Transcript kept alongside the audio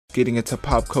getting into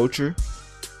pop culture,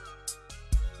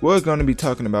 we're going to be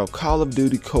talking about Call of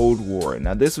Duty Cold War.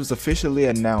 Now, this was officially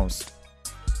announced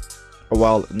a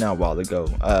while ago,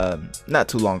 not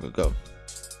too long ago.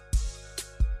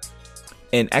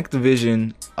 And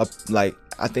Activision,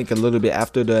 I think a little bit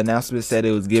after the announcement, said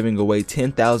it was giving away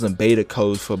 10,000 beta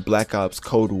codes for Black Ops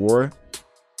Cold War.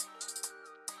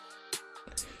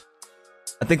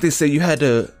 I think they said you had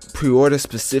to pre-order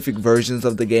specific versions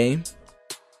of the game,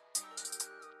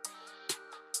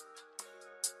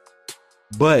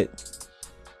 but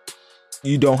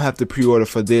you don't have to pre-order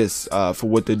for this, for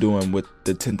what they're doing with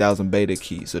the 10,000 beta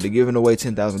keys. So they're giving away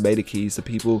 10,000 beta keys to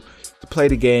people to play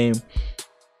the game.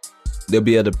 They'll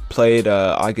be able to play it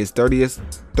August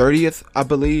 30th, I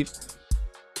believe.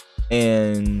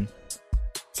 And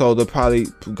so they're probably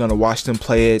gonna watch them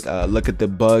play it, look at the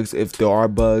bugs if there are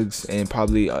bugs, and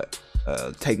probably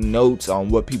take notes on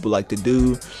what people like to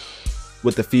do,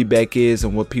 what the feedback is,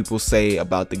 and what people say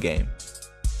about the game.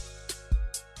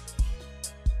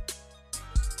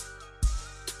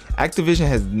 Activision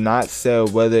has not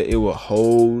said whether it will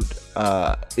hold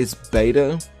its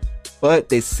beta, but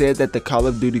they said that the Call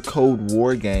of Duty Cold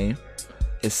War game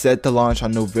is set to launch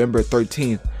on November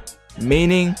 13th,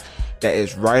 meaning that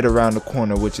it's right around the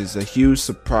corner, which is a huge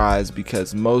surprise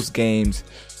because most games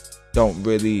don't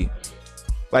really,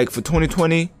 like for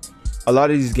 2020, a lot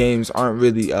of these games aren't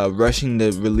really rushing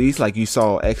the release like you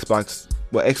saw Xbox.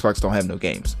 Well, Xbox don't have no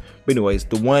games. But anyways,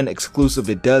 the one exclusive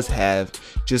it does have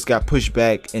just got pushed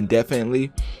back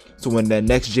indefinitely. So when the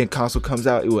next gen console comes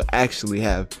out, it will actually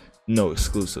have no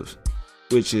exclusives,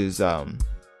 which is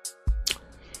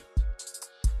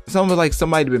it's almost like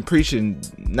somebody been preaching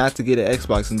not to get an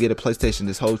Xbox and get a PlayStation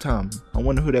this whole time. I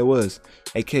wonder who that was.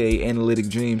 AKA Analytic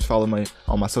Dreams. Follow me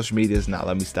on my social medias. Now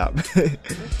let me stop. But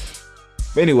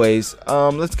anyways,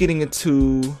 let's get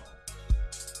into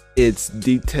its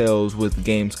details with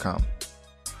Gamescom.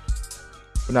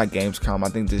 But not Gamescom, I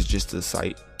think this is just the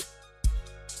site.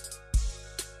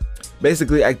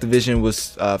 Basically, Activision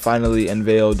was finally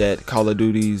unveiled that Call of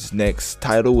Duty's next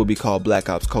title will be called Black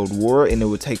Ops Cold War, and it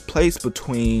would take place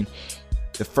between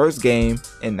the first game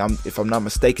and, if I'm not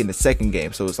mistaken, the second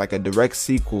game. So it's like a direct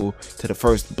sequel to the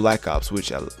first Black Ops,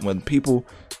 which when people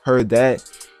heard that,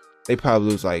 they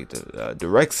probably was like, the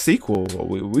direct sequel? Well,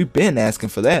 we've been asking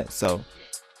for that. So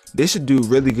this should do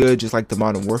really good, just like the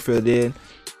Modern Warfare did.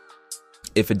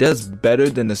 If it does better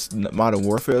than the Modern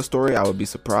Warfare story, I would be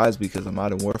surprised, because the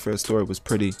Modern Warfare story was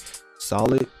pretty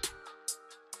solid.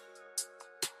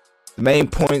 The main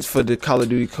points for the Call of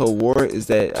Duty Cold War is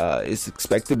that it's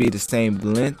expected to be the same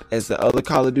length as the other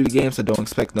Call of Duty games, so don't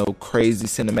expect no crazy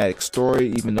cinematic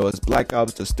story. Even though it's Black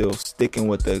Ops, they're still sticking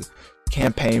with the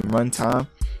campaign runtime.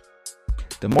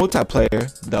 The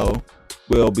multiplayer, though,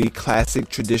 will be classic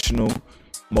traditional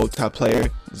multiplayer,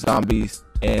 zombies,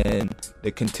 and the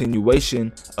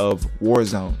continuation of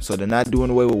Warzone. So they're not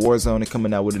doing away with Warzone. They're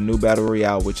coming out with a new battle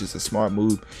royale, which is a smart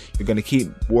move. You're gonna keep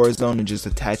Warzone and just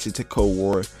attach it to Cold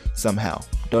War somehow.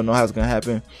 Don't know how it's gonna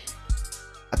happen.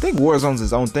 I think Warzone's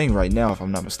its own thing right now, if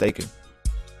I'm not mistaken.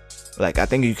 Like, I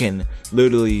think you can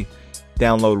literally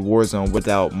download Warzone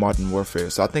without Modern Warfare.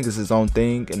 So I think it's its own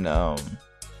thing, and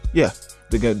yeah,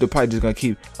 they're probably just gonna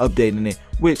keep updating it.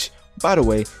 Which, by the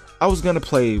way, I was gonna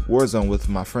play Warzone with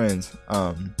my friends,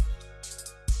 and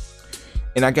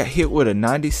I got hit with a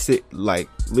 96 gigabyte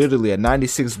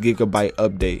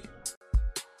update.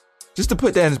 Just to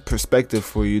put that in perspective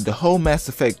for you, the whole Mass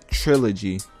Effect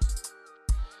trilogy,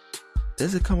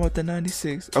 does it come out to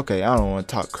 96? Okay, I don't want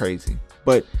to talk crazy,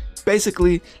 but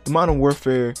basically, the Modern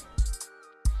Warfare,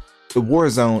 the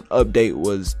Warzone update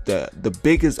was the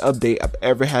biggest update I've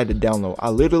ever had to download. I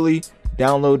literally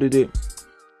downloaded it.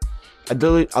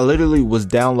 I literally was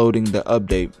downloading the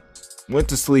update, went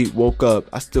to sleep, woke up,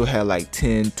 I still had like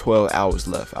 10-12 hours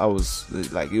left. I was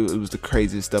like, it was the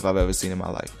craziest stuff I've ever seen in my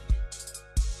life.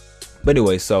 But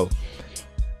anyway, so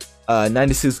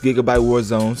 96 gigabyte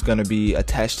Warzone is gonna be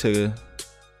attached to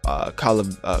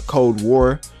Cold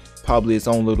War, probably its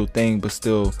own little thing, but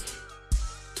still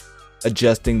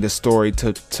adjusting the story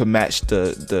to match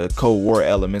the Cold War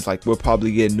elements. Like, we'll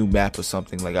probably get a new map or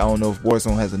something. Like, I don't know if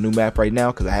Warzone has a new map right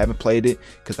now, because I haven't played it,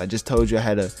 because I just told you I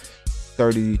had a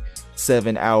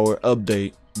 37-hour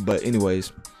update. But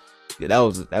anyways, yeah,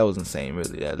 that was insane,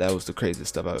 really. Yeah, that was the craziest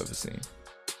stuff I've ever seen.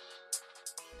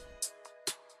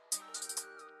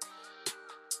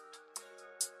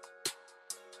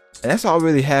 And that's all I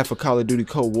really have for Call of Duty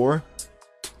Cold War.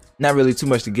 Not really too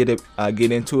much to get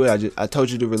into it. I told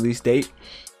you the release date.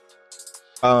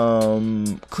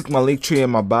 Click my link tree in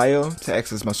my bio to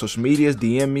access my social medias.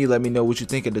 DM me, let me know what you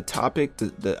think of the topic,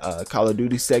 the Call of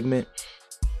Duty segment.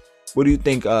 What do you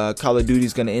think Call of Duty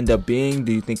is going to end up being?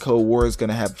 Do you think Cold War is going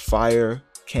to have fire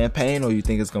campaign, or do you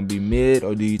think it's going to be mid,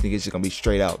 or do you think it's just going to be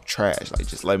straight out trash? Like,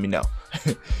 just let me know.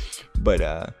 But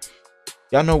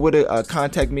y'all know where to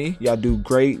contact me. Y'all do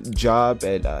great job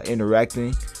at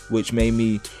interacting, which made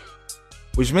me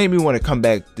want to come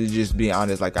back, to just be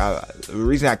honest. Like, the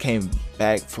reason I came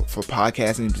back for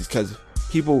podcasting is because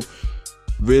people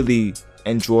really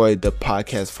enjoy the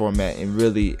podcast format and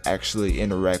really actually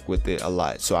interact with it a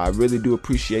lot. So I really do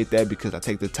appreciate that, because I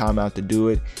take the time out to do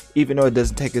it. Even though it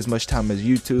doesn't take as much time as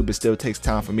YouTube, it still takes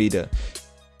time for me to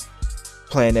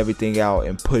plan everything out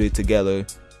and put it together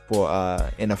for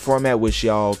in a format which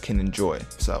y'all can enjoy.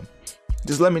 So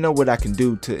just let me know what I can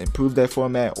do to improve that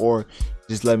format, or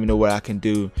just let me know what I can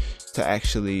do to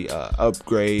actually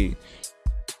upgrade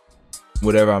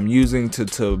whatever I'm using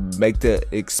to make the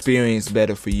experience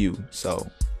better for you. So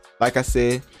like I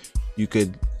said, you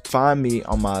could find me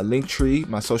on my Linktree.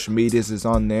 My social medias is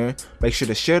on there. Make sure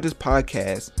to share this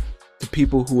podcast to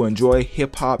people who enjoy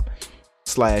hip-hop/gaming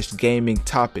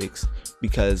topics,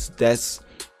 because that's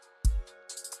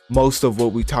most of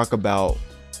what we talk about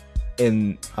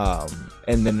in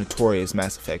the Notorious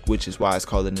Mass Effect, which is why it's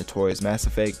called the Notorious Mass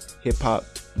Effect. Hip-hop,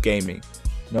 gaming.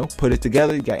 Put it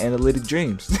together, you got analytic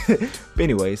dreams. But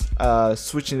anyways,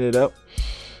 switching it up.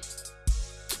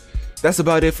 That's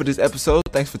about it for this episode.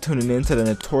 Thanks for tuning in to the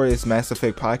Notorious Mass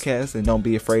Effect podcast, and don't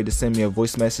be afraid to send me a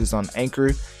voice message on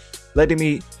Anchor, letting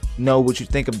me know what you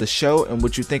think of the show and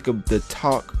what you think of the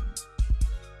talk.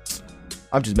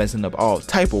 I'm just messing up all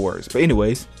type of words. But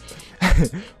anyways,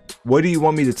 what do you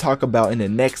want me to talk about in the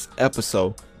next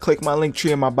episode? Click my link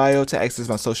tree in my bio to access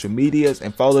my social medias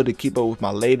and follow to keep up with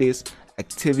my latest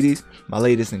activities, my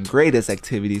latest and greatest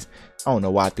activities. I don't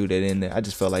know why I threw that in there. I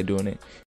just felt like doing it.